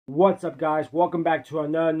What's up, guys? Welcome back to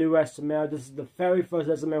another new SML. This is the very first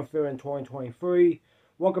SML video in 2023.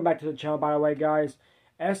 Welcome back to the channel, by the way, guys.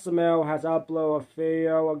 SML has uploaded a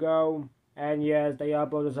video ago, and yes, they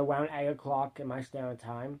uploaded around 8 o'clock in my standard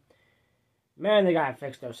time. Man, they gotta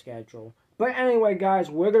fix their schedule. But anyway,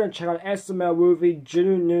 guys, we're gonna check out SML movie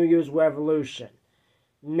June New Year's Revolution.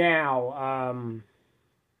 Now,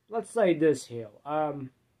 let's say this here.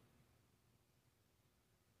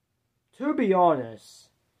 To be honest,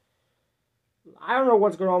 I don't know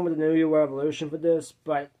what's going on with the New Year Revolution for this,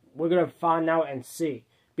 but we're going to find out and see.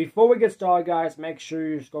 Before we get started, guys, make sure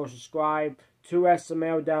you go subscribe to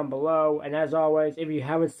SML down below. And as always, if you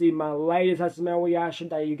haven't seen my latest SML reaction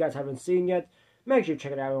that you guys haven't seen yet, make sure you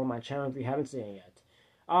check it out on my channel if you haven't seen it yet.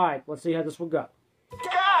 Alright, let's see how this will go.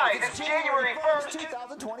 Guys, it's January 1st,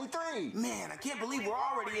 2023! Man, I can't believe we're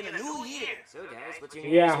already in a new year! So guys, what's your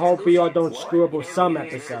Yeah, I hope you all don't screw up with some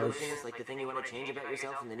episodes. Like the thing you want to change about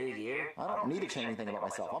yourself in the new year? I don't need to change anything about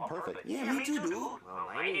myself, I'm perfect. Yeah, me too, dude. Well,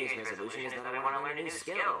 my New Year's resolution is that I want to learn a new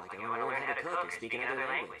skill. Like I want to learn how to cook and speak another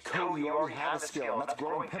language. Cody, you already have a skill, and that's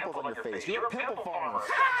growing pimples on your face. You're a pimple farmer!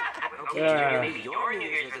 Okay, maybe your New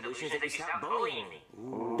Year's resolution is that you stop bullying me.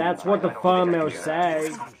 That's what the thumbnail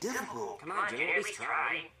says. Come on, Jimmy, at least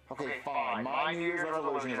try. Okay, fine. My New Year's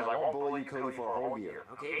resolution is I won't bully you, Cody, for a whole year.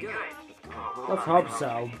 Okay, good. Let's hope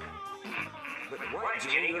so. But what,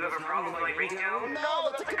 Jimmy? You have a problem with my ringtone? No,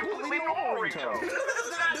 that's a completely normal ringtone!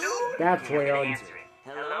 That's weird.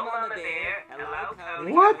 Hello, Mama Bear. Hello,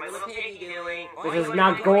 Cody. What? What's the piggy doing? This is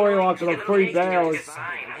not going on to the free bells.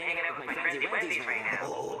 Fine, I'm hanging out with my friends at Wendy's right now.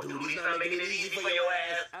 Oh, dude, he's not making it easy for your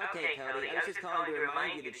ass. Okay, Cody, I was just calling to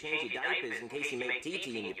remind you to change your diapers in case you make TT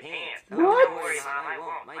in your pants. What? Don't worry, Mom, I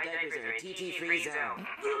won't. My diapers are a TT-free zone.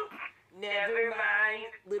 Never mind.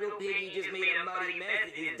 Little piggy just made a muddy mess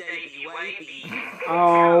in his diaper wipey.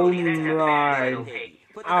 Oh Okay, that's not bad, my. piggy.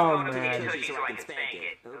 Put the Oh phone to the man. tushy so I can spank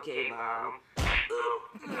it. Okay, Mom.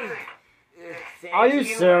 Are you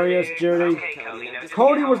serious, Judy?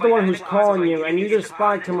 Cody was the one who's calling you, and you just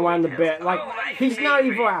spiked him around the bed. Like, he's not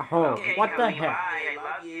even at home. What the heck? I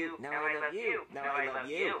love you. Now I love you. Now I love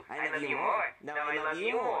you. I love you more. Now I love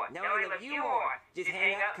you more. Now I love you more. Just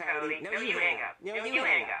hang up, Cody. No, you hang up. No, you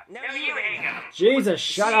hang up. No, you hang up. Jesus,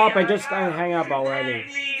 shut up and just hang up already.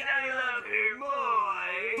 Please, I love her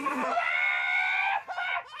more.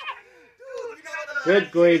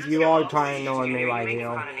 Good grief, you all trying to annoy me right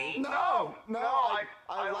here. No,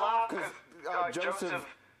 I laugh because Joseph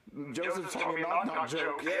told me a knock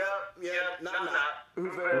joke. Yeah, not.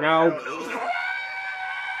 Who's there? No. That's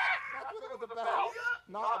what it was about.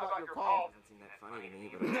 Not about your call. Funny to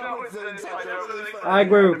me, but No, it's an inside joke. I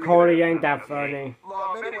agree with Cody, ain't that funny.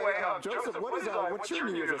 Anyway, Joseph, what's your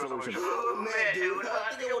New Year's resolution? Oh, man, dude,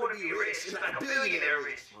 I think I want to be rich, not a billionaire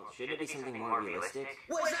rich. shouldn't it be something more realistic?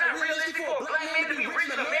 Well, it's not realistic for a black man to be rich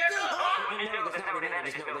in America, huh? No, that's not really that. I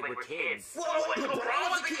just know, like, we're kids. Well, LeBron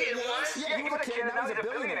was a kid once. Yeah, he was a kid, now he's a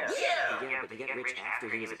billionaire. Yeah. Yeah, but to get rich after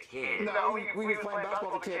he was a kid. No, we was playing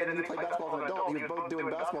basketball as a kid, and then he played basketball as an adult. He was both doing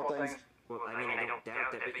basketball things. Well, I mean, I don't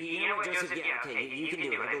doubt that, but you know what, Joseph? Yeah, okay, you can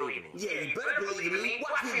do it. I believe in you. Yeah, you better believe in me.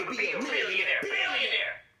 Watch me be a millionaire.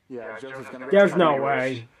 Billionaire. Yeah, Joseph's gonna be. There's no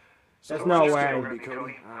way. There's no way.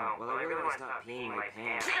 Oh, well, I really want to stop peeing my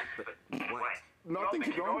pants, but what? Nothing,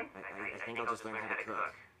 keep going. I think I'll just learn how to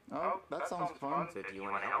cook. Oh, that sounds fun. So do you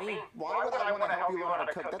want to help me? Why would I want to help you learn how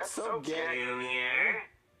to cook? That's so gay. Junior?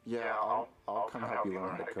 Yeah, I'll come help you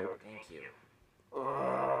learn how to cook. Thank you.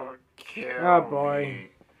 Oh boy.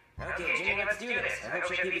 Okay, Junior, let's do this. I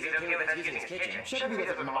hope Chef is okay with us using his kitchen. Chevy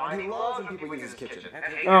doesn't mind. He loves when people use his kitchen.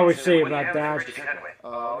 Okay, Oh, we see about that.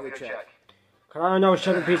 Let me check. Cause I know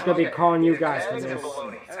Chevy P's gonna be calling you guys for this.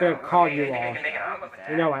 It's gonna call you all.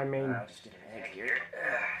 You know what I mean. just get an egg here.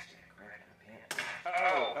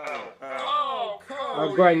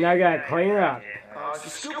 Oh great, now I gotta clean it up.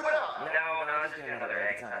 Scoop it up. No, just do another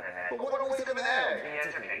egg. It's not that bad. But what are we doing with that?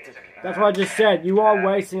 It's okay, it's okay. That's what I just said. You are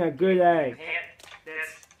wasting a good egg.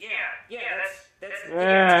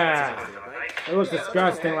 Yeah. It looks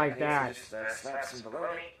disgusting like that. Slap some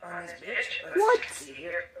bologna on this bitch. What?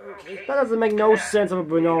 Okay. That doesn't make no sense of a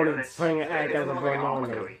bologna putting an egg as a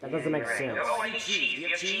bologna. That doesn't make sense. Cheese. Do you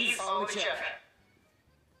have cheese? Let me check.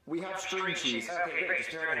 We have string cheese. Okay, great. Just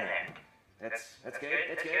throw it in there. That's good.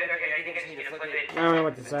 That's good. Okay, I think I just need to flip it. I don't know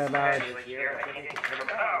what to say about it. Here, I think I can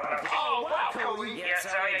Oh, wow, Cody. Yeah,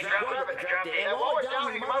 sorry, I dropped it. And while we're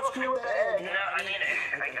down, you might screw up the egg. No, I mean,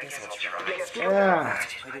 I guess I'll try. Yeah.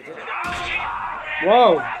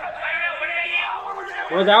 Whoa.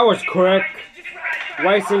 Well, that was quick.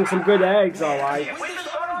 Wasting some good eggs, alright.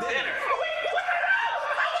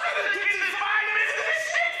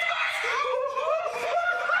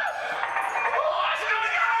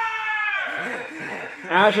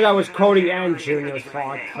 Actually, that was Cody and Junior's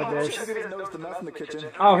fault for this. He didn't notice the mess in the kitchen.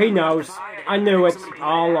 Oh, he knows. I knew it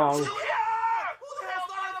all along. Who the hell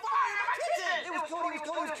started a fire in my kitchen? It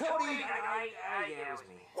was Cody. Yeah, it was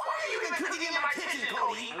me. Why are you been cooking in my kitchen,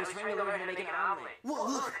 Cody? I was trying to learn how to make an omelet. Well,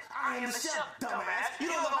 look, I am the chef, dumbass. You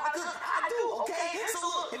don't know how to cook. I do, okay? So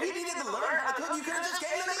look, if you needed to learn how to cook, you could have just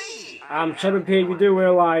came to me. Chubby Pig, you do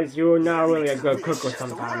realize you're not really a good cooker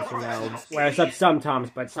sometimes, you know. Well, except sometimes,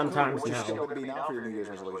 but sometimes What do you think it no. would be now for your New Year's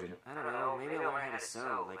resolution? I don't know. Maybe I'll learn how to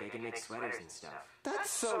sew. Like I can make sweaters and stuff. That's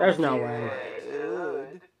so There's no way.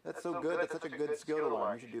 good. That's so good. That's such a good skill to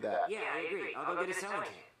learn. You should do that. Yeah, I agree. I'll go get a sewing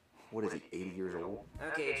kit. What is he, 80 years old?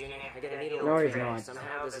 Okay, Junior. I got a needle. No, and he's thread. not.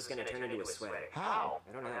 Somehow this is gonna turn into a sweater. How?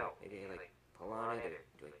 I don't know. Maybe I, like pull on it or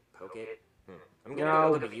do I poke it? I'm gonna go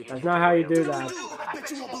No, look up a YouTube that's not how you do Dude, that. I bet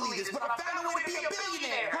you won't believe this, but I found a way to be a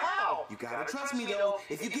billionaire. How? You gotta trust me, though.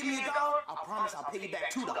 If you give me $1, I promise I'll pay you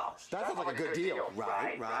back $2. That sounds like a good deal.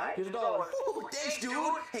 Right. Here's $1. Ooh, thanks, dude.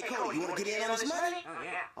 Hey, Cody, you wanna get in on this money? Oh yeah.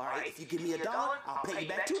 All right, if you give me $1, I'll pay you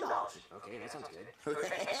back $2. Okay, that sounds good.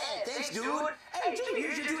 Thanks, dude. Hey, Jimmy,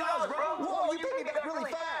 here's your $2, bro. Whoa, you paid me back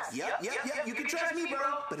really fast. Yep. You can trust me, bro.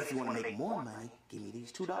 But if you want to make more money, give me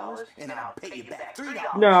these $2, and I'll pay you back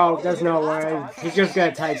 $3. No, there's no way. He's just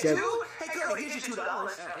gonna take it. Hey, Cody, here's your $2. Oh,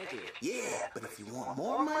 thank you. Yeah, but if you want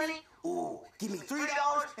more money, ooh, give me $3,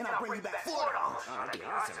 and I'll bring you back $4. Oh, that'd be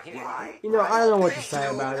awesome. Here. Right? You know, I don't know what to say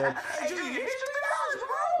about it. Hey, Junior, here's your $3,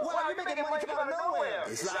 bro. Wow, you're making money come out of nowhere.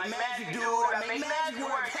 It's like magic, dude. I make magic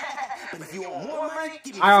work. But if you want more money,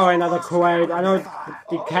 give me I owe another Kuwait. I know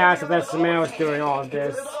the cast of SML is doing all of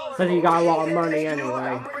this. Says he got a lot of money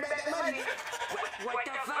anyway. What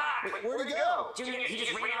the fuck? Where'd he go? Junior, he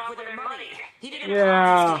just ran off with their money. He did a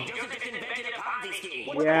Yeah. Ponzi scheme. Joseph just invented a Ponzi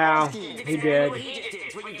scheme. Yeah, he did. He just did.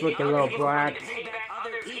 It's where you give Looking a other little people money black. to pay back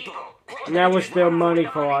other people. And that was still money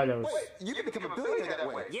for others. Wait, you can become a billionaire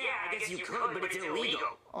that way. Yeah, I guess you could, but it's illegal.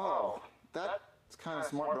 Oh, that's kind of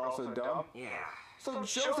smart but also dumb. Yeah. So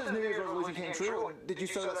Joseph's New Year's resolution came true. Did you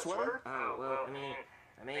sew that sweater? Oh, well, I mean,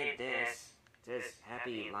 I made this. It says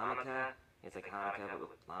Happy Lamaka. It's like Hanukkah, but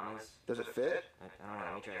with llamas. Does it fit? I don't know,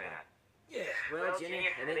 let me try it out. Yeah, well, Junior,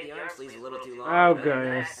 I think the arm sleeve's a little too long. Oh, but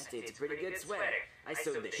goodness. It's a pretty good sweater. I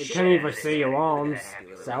sewed the You shit can't out even of it. see your arms. Happy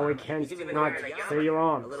little So we llama. can't He's even not wearing a see your yarmulke.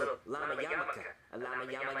 arms. A little llama yarmulke. A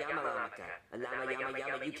llama yama yama lamaka. A llama yama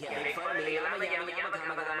yama, you can't make fun of me. Llama yama yama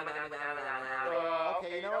kama llama llama llama.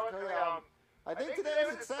 Okay, you know what? Cody, I think today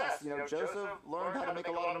is a success. You know, Joseph learned how to make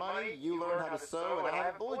a lot of money. You learned how to sew, and I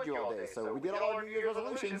haven't bullied you all day. So we did all our New Year's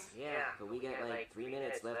resolutions. Yeah, but we got like 3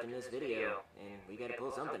 minutes left in this video, and we gotta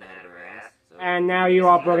pull something out of our ass. So. And now you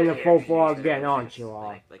are bringing the full floor again, aren't you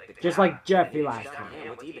all? Just like Jeffy last time. Yeah,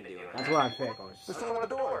 what's he been doing? That's what I The figured. someone at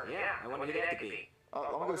the door. Yeah, I wonder who that could be. I'm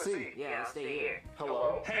gonna go see. Yeah, I'll stay here.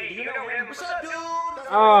 Hello? Hey, do you know him? What's up, dude?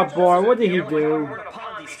 Oh boy, what did he We're do? a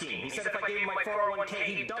Ponzi scheme. He said if I gave him my 401k,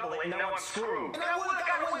 he'd double it, and now I'm screwed. And I would have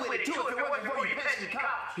got away with it, too, if it wasn't for you pesky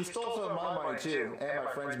cops. He stole some of my money too, and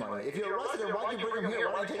my friend's money. If you arrested him, why'd you bring him here?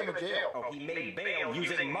 Why didn't you take him to jail? Oh, he made bail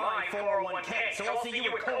using my 401k, so I'll see you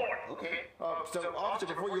in court. Okay. So, officer,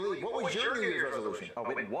 before you leave, what was your New Year's resolution? Oh,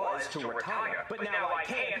 it was to retire, but now I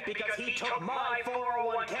can't because he took my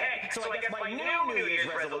 401k. So I guess my new New Year's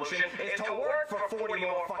resolution is to work for 40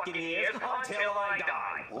 more fucking years until I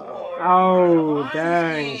die. Oh,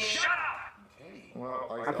 dang. Shut up!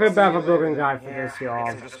 Well, I feel bad for Brooklyn Guy for this,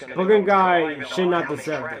 y'all. Brooklyn Guy should not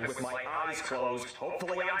deserve this. With my eyes closed,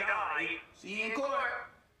 hopefully I die. See you in court.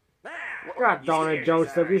 God darn it,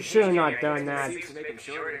 Joseph, you should have not done that. Suits to make him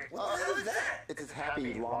shorter. What the hell is that? It's his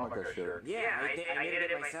happy Lamaka shirt. Yeah, I made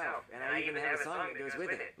it myself, and I even have a song that goes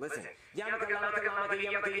with it. Listen. Yamaka, lamaka, lamaka,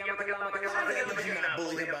 yamaka, yamaka, lamaka, How the hell lamaka. did you not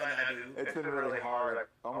bully him by now, dude? It's been really hard.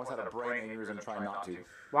 I almost had a brain aneurysm trying not to.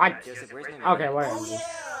 What? Joseph, where's my Okay, wait. Oh, yeah,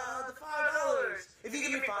 the $5. If you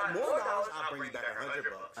give me $5 more, I'll bring you back $100.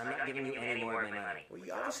 I'm not giving you any more of my money. Well,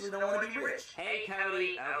 you obviously don't want to be rich. Hey,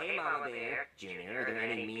 Cody. Oh, hey, Mama Bear. Junior, are there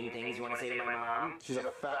any mean things you want to say to my mom? She's a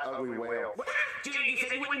fat, ugly whale. Junior, you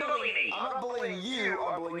said you wouldn't bully me. I'm not bullying you,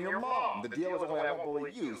 I'm bullying your mom. The deal is only I won't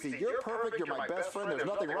bully you. See, you're perfect, you're my best friend, there's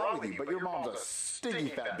nothing wrong with you, but your mom's a stinky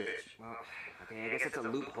fat bitch. Well, okay, I guess it's a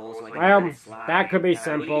loophole, so I can Well, let it slide. that could be Cody,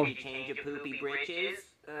 simple. did you change your poopy britches?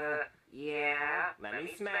 Yeah. Let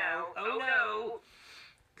me smell. Oh, no.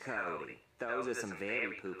 Cody, those are some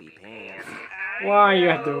very poopy pants. Why you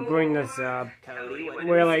have to bring this up? Cody, what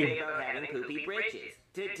Really? did you say about having poopy britches?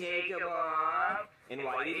 To take them off? And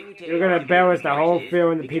why didn't you take You're gonna off your embarrass the whole britches?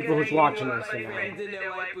 field and the people Because who's I watching didn't this, want you my know. friends to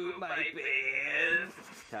know I pooped my pants.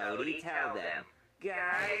 Cody, tell them.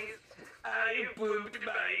 Guys, I pooped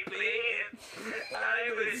my pants.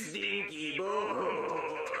 I'm a stinky boy.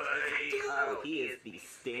 Oh, he is the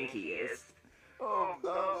stinkiest. Oh,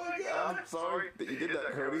 I'm sorry that you did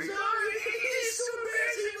that, Cody. It's so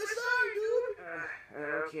embarrassing. I'm sorry,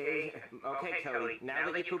 dude. Okay, Cody.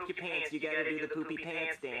 Now that you pooped your pants, you gotta do the poopy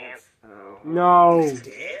pants dance. Oh. No. I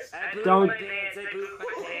pooped Don't. my pants, I pooped my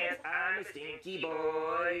pants, I'm a stinky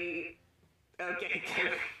boy. Okay,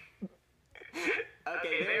 Cody.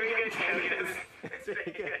 Okay, there we go, Cody. That's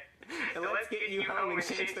very good. And let's get you home and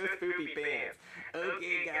change those poopy pants.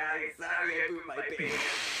 Okay, guys, sorry I pooped my pants.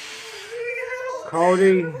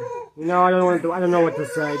 Cody, no, I don't know what to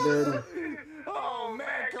say, dude. Oh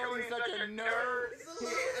man, Cody's such a nerd.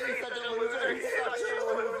 He's such a loser. He's such a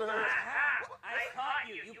loser. Aha! I caught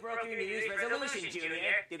you. You broke your New Year's resolution,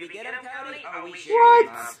 Junior. Did we get him, Cody? Oh, we sure What?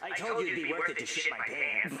 did, Mom. I told you it'd be worth it to shit my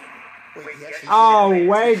pants. Oh,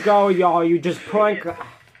 way to go, y'all. You just prank.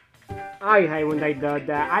 I hate when they do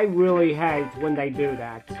that. I really hate when they do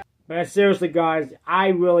that. But seriously, guys, I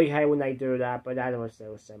really hate when they do that. But that was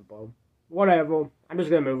so simple. Whatever. I'm just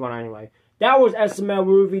gonna move on anyway. That was SML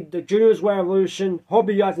movie, The Junior's Revolution. Hope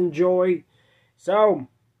you guys enjoy. So,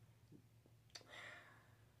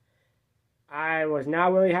 I was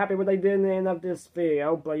not really happy what they did in the end of this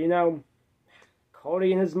video. But you know,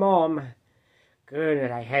 Cody and his mom.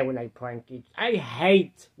 Goodness, I hate when they prank each. I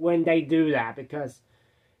hate when they do that because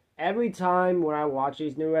every time when I watch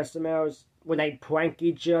these new SMLs, when they prank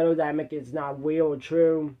each other, that make it's not real or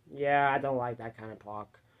true. Yeah, I don't like that kind of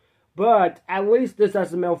talk. But at least this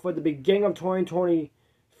SML for the beginning of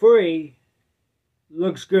 2023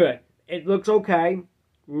 looks good. It looks okay,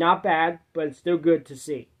 not bad, but it's still good to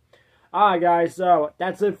see. Alright, guys, so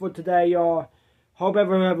that's it for today, y'all. Hope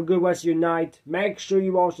everyone have a good rest of your night. Make sure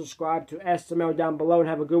you all subscribe to SML down below and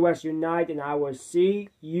have a good rest of your night. And I will see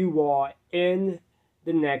you all in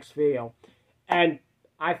the next video. And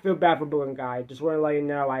I feel bad for Booking Guy. Just want to let you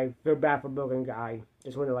know I feel bad for Booking Guy.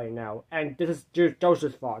 Just want to let you know. And this is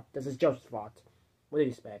Joseph's fault. This is Joseph's fault. What do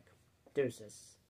you expect? Deuces.